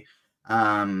lately.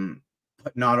 Not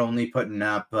only putting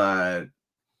up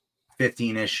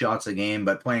 15-ish shots a game,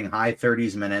 but playing high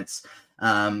 30s minutes,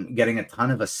 getting a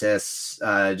ton of assists,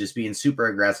 just being super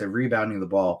aggressive, rebounding the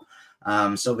ball.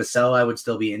 So Vassell I would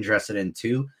still be interested in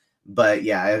too. But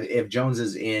yeah, if Jones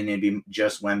is in, it'd be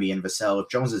just Wemby and Vassell. If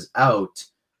Jones is out,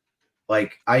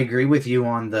 like I agree with you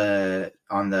on the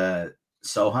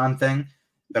Sohan thing,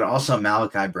 but also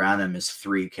Malachi Branham is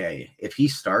 3K. If he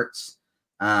starts,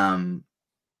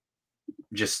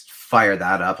 just fire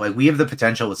that up. Like we have the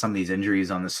potential with some of these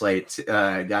injuries on the slate,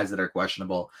 guys that are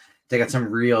questionable, to get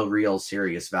some real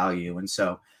serious value. And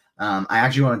so I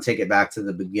actually want to take it back to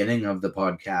the beginning of the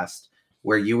podcast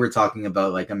where you were talking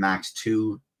about like a max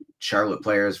 2 Charlotte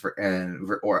players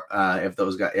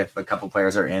if a couple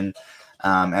players are in,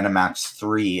 and a max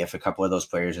 3 if a couple of those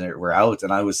players were out.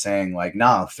 And I was saying like,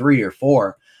 nah, 3 or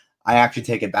 4. I actually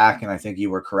take it back, and I think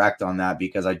you were correct on that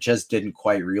because I just didn't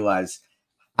quite realize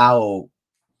how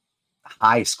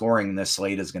high scoring this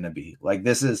slate is going to be. Like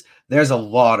there's a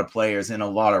lot of players in a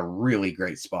lot of really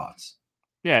great spots.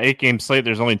 Yeah, 8-game slate.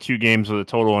 There's only 2 games with a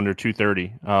total under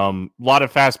 230. A lot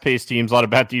of fast-paced teams, a lot of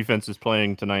bad defenses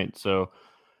playing tonight. So,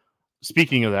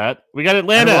 speaking of that, we got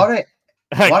Atlanta.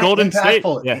 A lot Golden of State.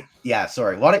 Yeah,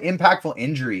 sorry. A lot of impactful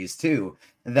injuries too.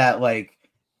 That like,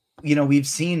 we've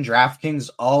seen DraftKings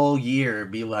all year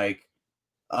be like,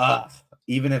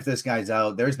 even if this guy's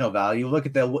out, there's no value. Look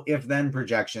at the if-then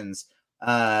projections.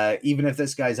 Even if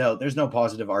this guy's out, there's no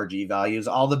positive RG values.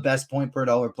 All the best point per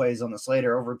dollar plays on the slate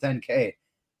are over 10K.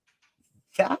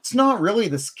 That's not really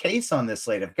the case on this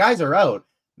slate. If guys are out,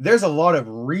 there's a lot of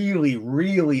really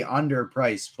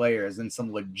underpriced players and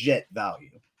some legit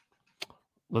value.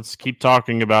 Let's keep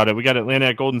talking about it. We got Atlanta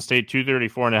at Golden State,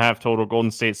 234.5 total. Golden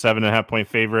State 7.5 point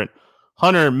favorite.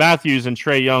 Hunter, Matthews, and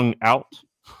Trae Young out.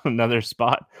 Another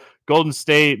spot. Golden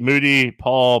State, Moody,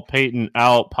 Paul, Peyton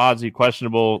out. Podsy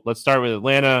questionable. Let's start with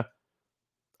Atlanta.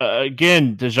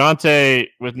 Again, DeJounte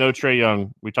with no Trae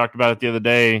Young. We talked about it the other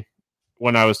day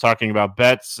when I was talking about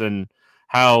bets and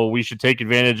how we should take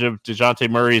advantage of DeJounte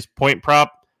Murray's point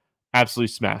prop. Absolutely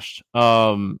smashed.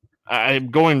 I'm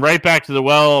going right back to the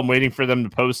well. I'm waiting for them to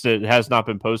post it. It has not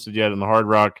been posted yet on the Hard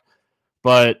Rock.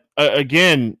 But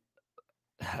again,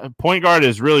 point guard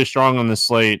is really strong on this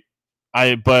slate.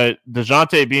 But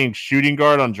DeJounte being shooting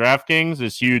guard on DraftKings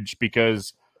is huge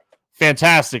because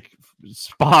fantastic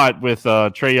spot with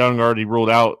Trae Young already ruled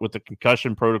out with the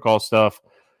concussion protocol stuff.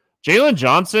 Jalen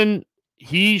Johnson,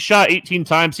 he shot 18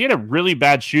 times. He had a really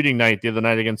bad shooting night the other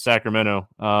night against Sacramento.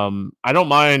 I don't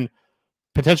mind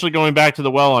potentially going back to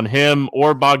the well on him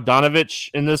or Bogdanovich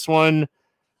in this one.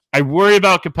 I worry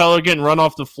about Capella getting run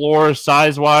off the floor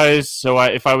size-wise. So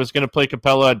if I was going to play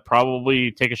Capella, I'd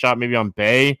probably take a shot maybe on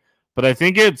Bay. But I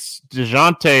think it's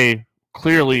DeJounte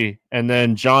clearly, and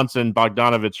then Johnson,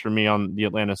 Bogdanovich for me on the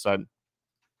Atlanta side.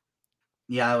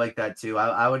 Yeah, I like that too.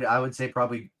 I would say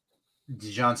probably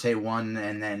DeJounte 1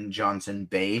 and then Johnson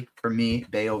Bay for me,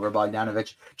 Bay over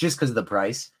Bogdanovich, just because of the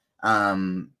price.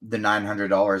 The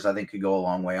 $900 I think could go a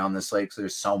long way on this slate because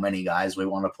there's so many guys we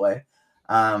want to play.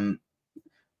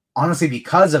 Honestly,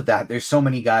 because of that, there's so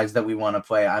many guys that we want to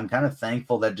play. I'm kind of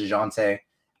thankful that DeJounte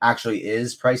actually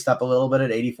is priced up a little bit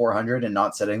at 8,400 and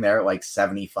not sitting there at like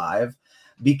 75,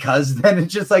 because then it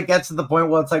just like gets to the point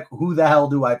where it's like, who the hell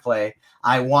do I play?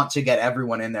 I want to get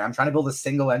everyone in there. I'm trying to build a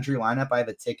single entry lineup. I have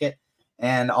a ticket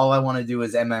and all I want to do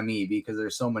is MME because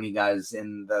there's so many guys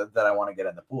in that I want to get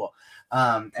in the pool.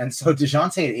 And so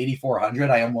DeJounte at 8,400,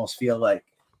 I almost feel like,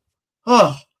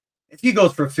 if he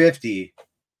goes for 50,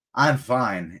 I'm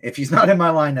fine. If he's not in my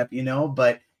lineup,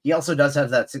 but he also does have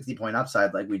that 60-point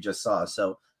upside like we just saw.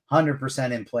 So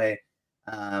 100% in play,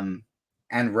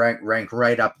 and rank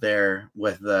right up there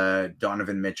with the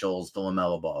Donovan Mitchells, the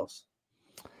LaMelo Balls.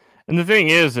 And the thing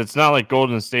is, it's not like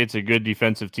Golden State's a good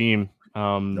defensive team.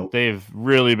 Nope. They've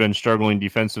really been struggling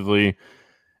defensively.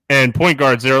 And point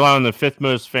guards, they're allowing the 5th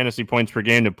most fantasy points per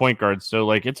game to point guards. So,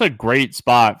 it's a great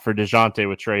spot for DeJounte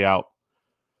with Trae out.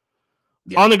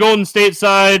 Yeah. On the Golden State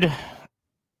side,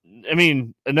 I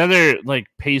mean, another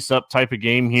pace up type of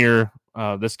game here.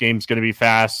 This game's going to be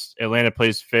fast. Atlanta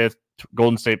plays 5th.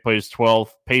 Golden State plays 12th.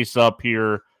 Pace up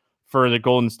here for the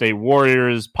Golden State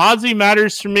Warriors. Podsy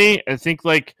matters for me. I think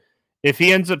if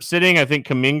he ends up sitting, I think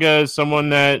Kuminga is someone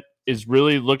that is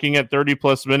really looking at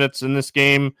 30-plus minutes in this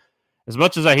game. As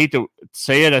much as I hate to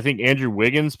say it, I think Andrew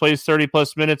Wiggins plays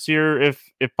 30-plus minutes here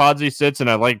if Podsy sits, and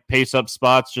I like pace-up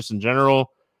spots just in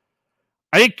general.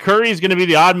 I think Curry is going to be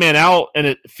the odd man out, and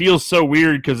it feels so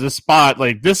weird because this spot,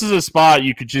 this is a spot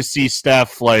you could just see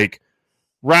Steph,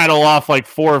 rattle off 4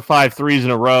 or 5 threes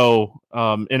in a row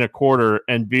in a quarter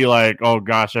and be like, oh,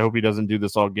 gosh, I hope he doesn't do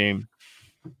this all game.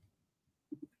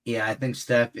 Yeah, I think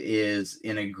Steph is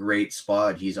in a great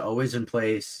spot. He's always in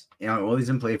place, always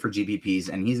in play for GPPs,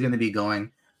 and he's going to be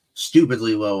going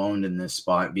stupidly low owned in this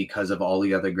spot because of all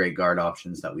the other great guard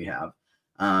options that we have,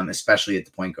 especially at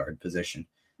the point guard position.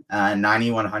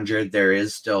 9,100, there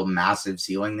is still massive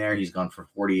ceiling there. He's gone for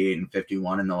 48 and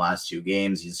 51 in the last 2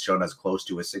 games. He's shown us close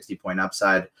to a 60-point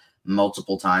upside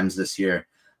multiple times this year.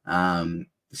 So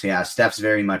yeah, Steph's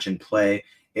very much in play.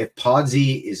 If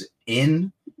Podsy is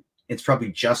in, it's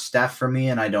probably just Steph for me,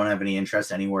 and I don't have any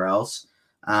interest anywhere else.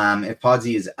 If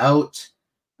Podsy is out,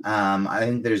 I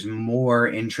think there's more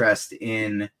interest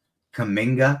in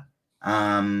Kuminga.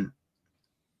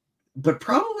 But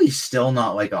probably still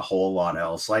not like a whole lot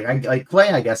else. Like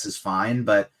Clay, I guess, is fine,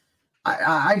 but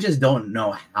I just don't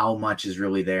know how much is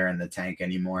really there in the tank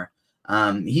anymore.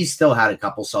 He's still had a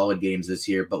couple solid games this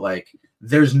year, but like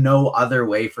there's no other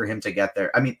way for him to get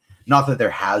there. I mean, not that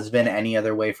there has been any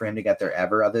other way for him to get there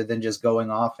ever other than just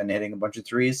going off and hitting a bunch of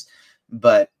threes,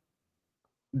 but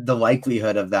the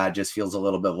likelihood of that just feels a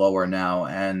little bit lower now,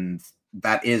 and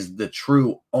that is the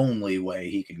true only way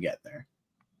he can get there.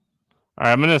 All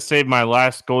right, I'm going to save my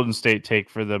last Golden State take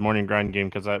for the morning grind game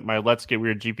because my Let's Get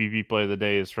Weird GPP play of the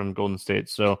day is from Golden State.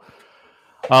 So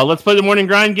let's play the morning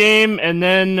grind game, and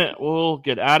then we'll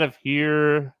get out of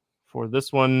here for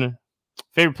this one.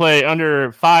 Favorite play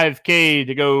under 5K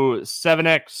to go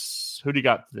 7X. Who do you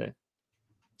got today?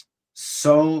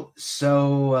 So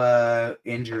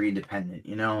injury dependent.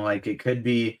 You know, like it could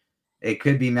be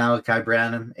Malachi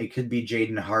Branham. It could be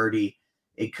Jaden Hardy.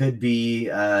 It could be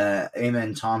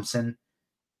Amen Thompson.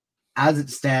 As it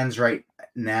stands right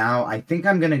now, I think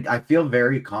I feel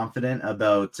very confident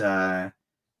about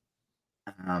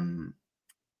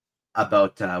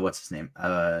what's his name?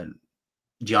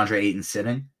 DeAndre Ayton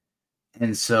sitting.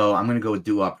 And so I'm going to go with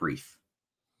Duop Reef.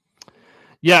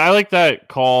 Yeah, I like that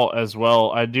call as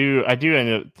well. I do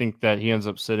think that he ends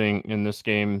up sitting in this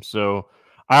game. So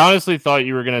I honestly thought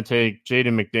you were going to take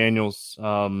Jaden McDaniels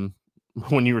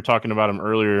when you were talking about him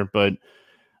earlier, but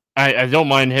I don't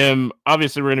mind him.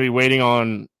 Obviously, we're going to be waiting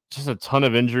on just a ton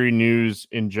of injury news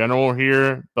in general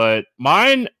here, but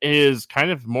mine is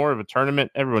kind of more of a tournament.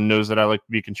 Everyone knows that I like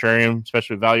to be contrarian,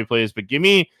 especially with value plays, but give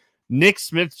me Nick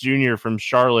Smith Jr. from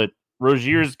Charlotte.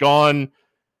 Rozier's gone.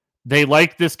 They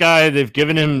like this guy. They've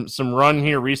given him some run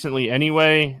here recently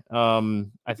anyway.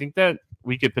 I think that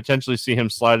we could potentially see him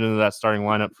slide into that starting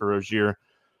lineup for Rozier.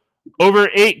 Over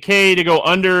 8K to go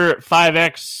under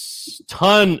 5X.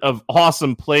 Ton of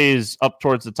awesome plays up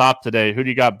towards the top today. Who do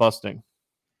you got busting?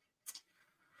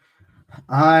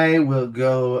 I will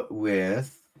go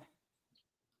with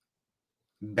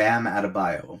Bam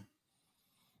Adebayo.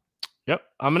 Yep,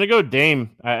 I'm going to go Dame.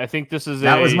 I think this is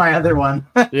that was my other one.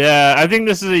 Yeah, I think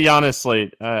this is a Giannis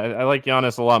slate. I like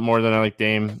Giannis a lot more than I like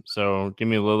Dame, so give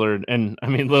me Lillard. And, I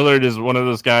mean, Lillard is one of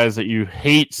those guys that you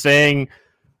hate saying,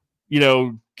 you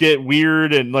know, get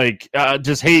weird and, like,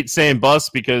 just hate saying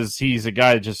bust because he's a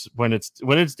guy just when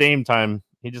it's Dame time,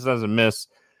 he just doesn't miss.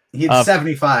 He had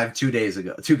 75 2 games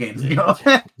ago.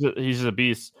 He's a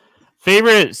beast.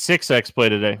 Favorite 6X play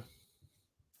today?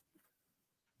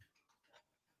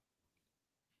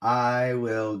 I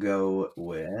will go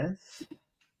with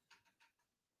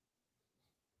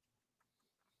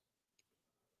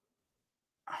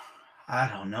I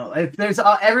don't know. If there's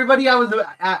everybody, I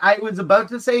was about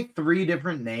to say 3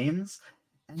 different names,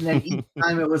 and then each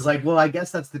time it was like, well, I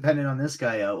guess that's dependent on this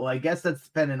guy out. Well, I guess that's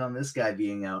dependent on this guy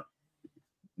being out.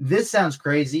 This sounds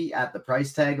crazy at the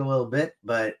price tag a little bit,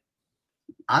 but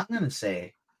I'm gonna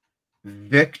say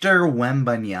Victor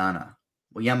Wembanyama.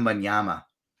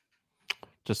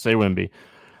 Just say Wemby.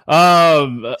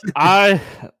 I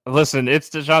listen. It's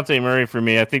DeJounte Murray for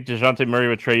me. I think DeJounte Murray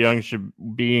with Trae Young should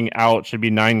be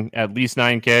at least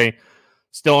 9K.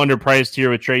 Still underpriced here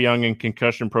with Trae Young and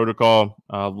concussion protocol.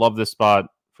 Love this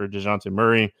spot for DeJounte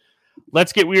Murray.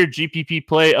 Let's get weird. GPP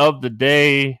play of the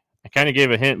day. I kind of gave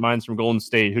a hint. Mine's from Golden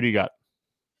State. Who do you got?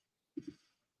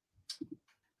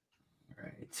 All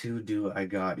right, who do I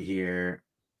got here?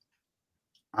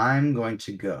 I'm going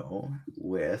to go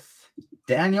with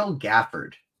Daniel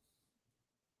Gafford.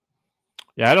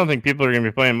 Yeah, I don't think people are going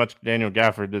to be playing much Daniel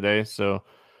Gafford today, so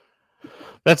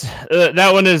that's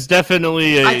that one is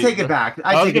definitely. I take it back.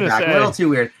 A little too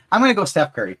weird. I'm going to go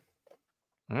Steph Curry.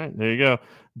 All right, there you go.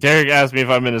 Derek asked me if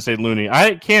I'm going to say Looney.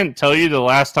 I can't tell you the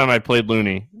last time I played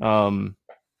Looney.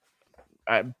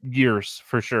 Years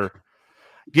for sure.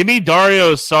 Give me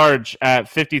Dario Saric at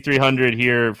 5,300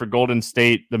 here for Golden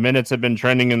State. The minutes have been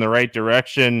trending in the right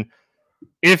direction.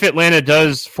 If Atlanta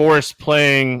does force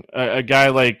playing a guy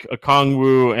like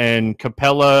Okongwu and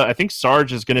Capella, I think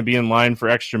Sarge is going to be in line for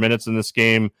extra minutes in this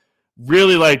game.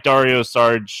 Really like Dario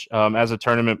Sarge as a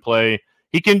tournament play.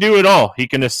 He can do it all. He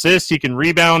can assist, he can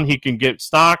rebound, he can get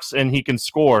stocks, and he can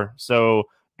score. So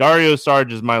Dario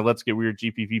Sarge is my Let's Get Weird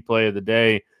GPP play of the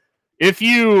day. if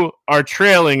you are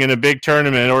trailing in a big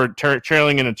tournament or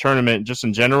trailing in a tournament just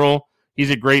in general, he's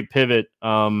a great pivot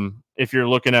if you're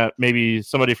looking at maybe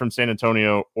somebody from San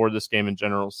Antonio or this game in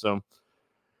general. So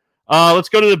let's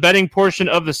go to the betting portion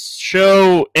of the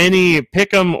show. Any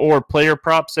pick'em or player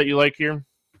props that you like here?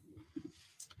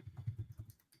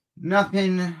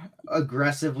 Nothing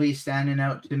aggressively standing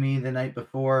out to me the night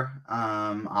before.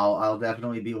 I'll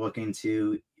definitely be looking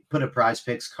to put a Prize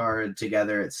Picks card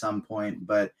together at some point,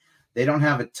 but they don't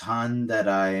have a ton that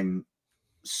I'm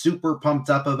super pumped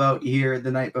up about here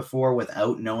the night before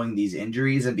without knowing these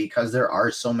injuries. And because there are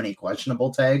so many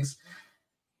questionable tags,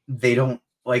 there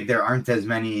aren't as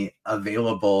many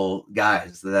available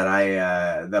guys that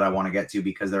I want to get to,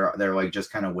 because they're like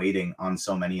just kind of waiting on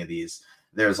so many of these.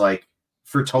 There's like,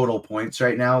 for total points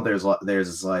right now, there's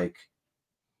like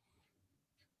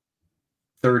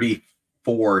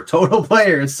 34 total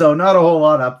players, so not a whole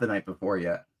lot up the night before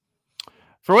yet.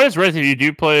 For what it's worth, if you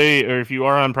do play, or if you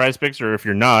are on Prize Picks, or if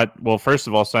you're not, well, first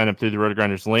of all, sign up through the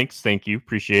RotoGrinders links. Thank you.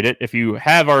 Appreciate it. If you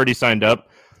have already signed up,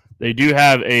 they do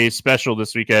have a special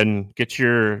this weekend. Get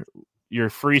your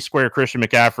free square Christian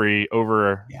McCaffrey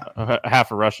over a half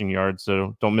a rushing yard,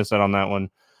 so don't miss out on that one.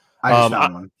 I just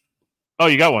found one. Oh,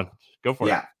 you got one. Go for it.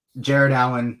 Yeah. Jared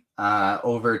Allen,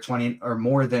 over 20 or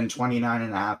more than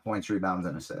 29.5 points, rebounds,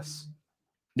 and assists.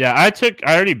 Yeah, I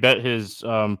already bet his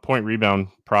point rebound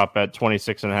prop at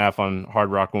 26.5 on Hard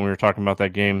Rock when we were talking about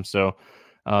that game. So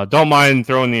don't mind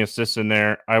throwing the assists in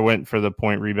there. I went for the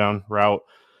point rebound route.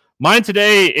 Mine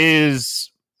today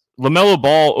is LaMelo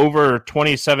Ball over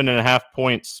 27.5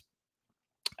 points.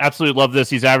 Absolutely love this.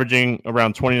 He's averaging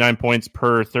around 29 points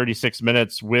per 36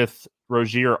 minutes with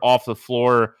Rozier off the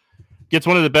floor. Gets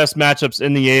one of the best matchups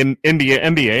in the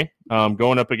NBA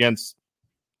going up against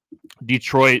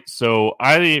Detroit. So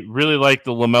I really like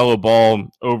the LaMelo Ball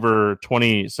over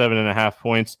 27.5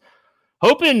 points.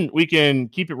 Hoping we can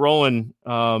keep it rolling.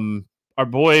 Our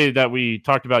boy that we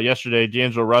talked about yesterday,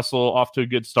 D'Angelo Russell, off to a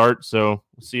good start. So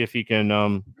we'll see if he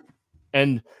can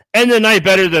end the night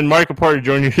better than Michael Porter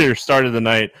Jr. started the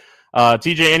night.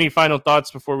 TJ, any final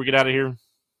thoughts before we get out of here?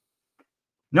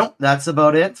 Nope, that's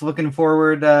about it. Looking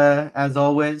forward, as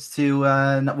always, to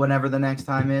whenever the next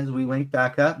time is we link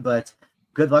back up. But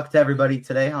good luck to everybody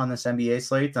today on this NBA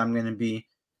slate. I'm going to be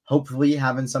hopefully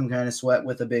having some kind of sweat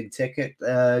with a big ticket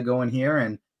going here.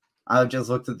 And I just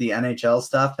looked at the NHL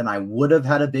stuff, and I would have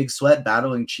had a big sweat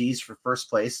battling Cheese for first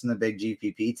place in the big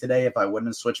GPP today if I wouldn't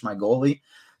have switched my goalie.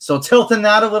 So tilting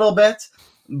that a little bit.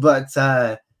 But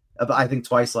I think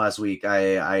twice last week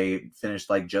I finished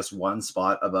like just one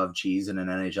spot above Cheese in an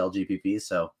NHL GPP.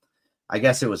 So I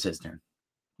guess it was his turn.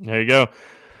 There you go.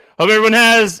 Hope everyone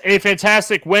has a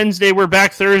fantastic Wednesday. We're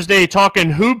back Thursday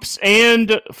talking hoops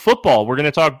and football. We're going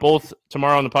to talk both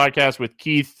tomorrow on the podcast with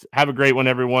Keith. Have a great one,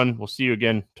 everyone. We'll see you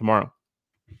again tomorrow.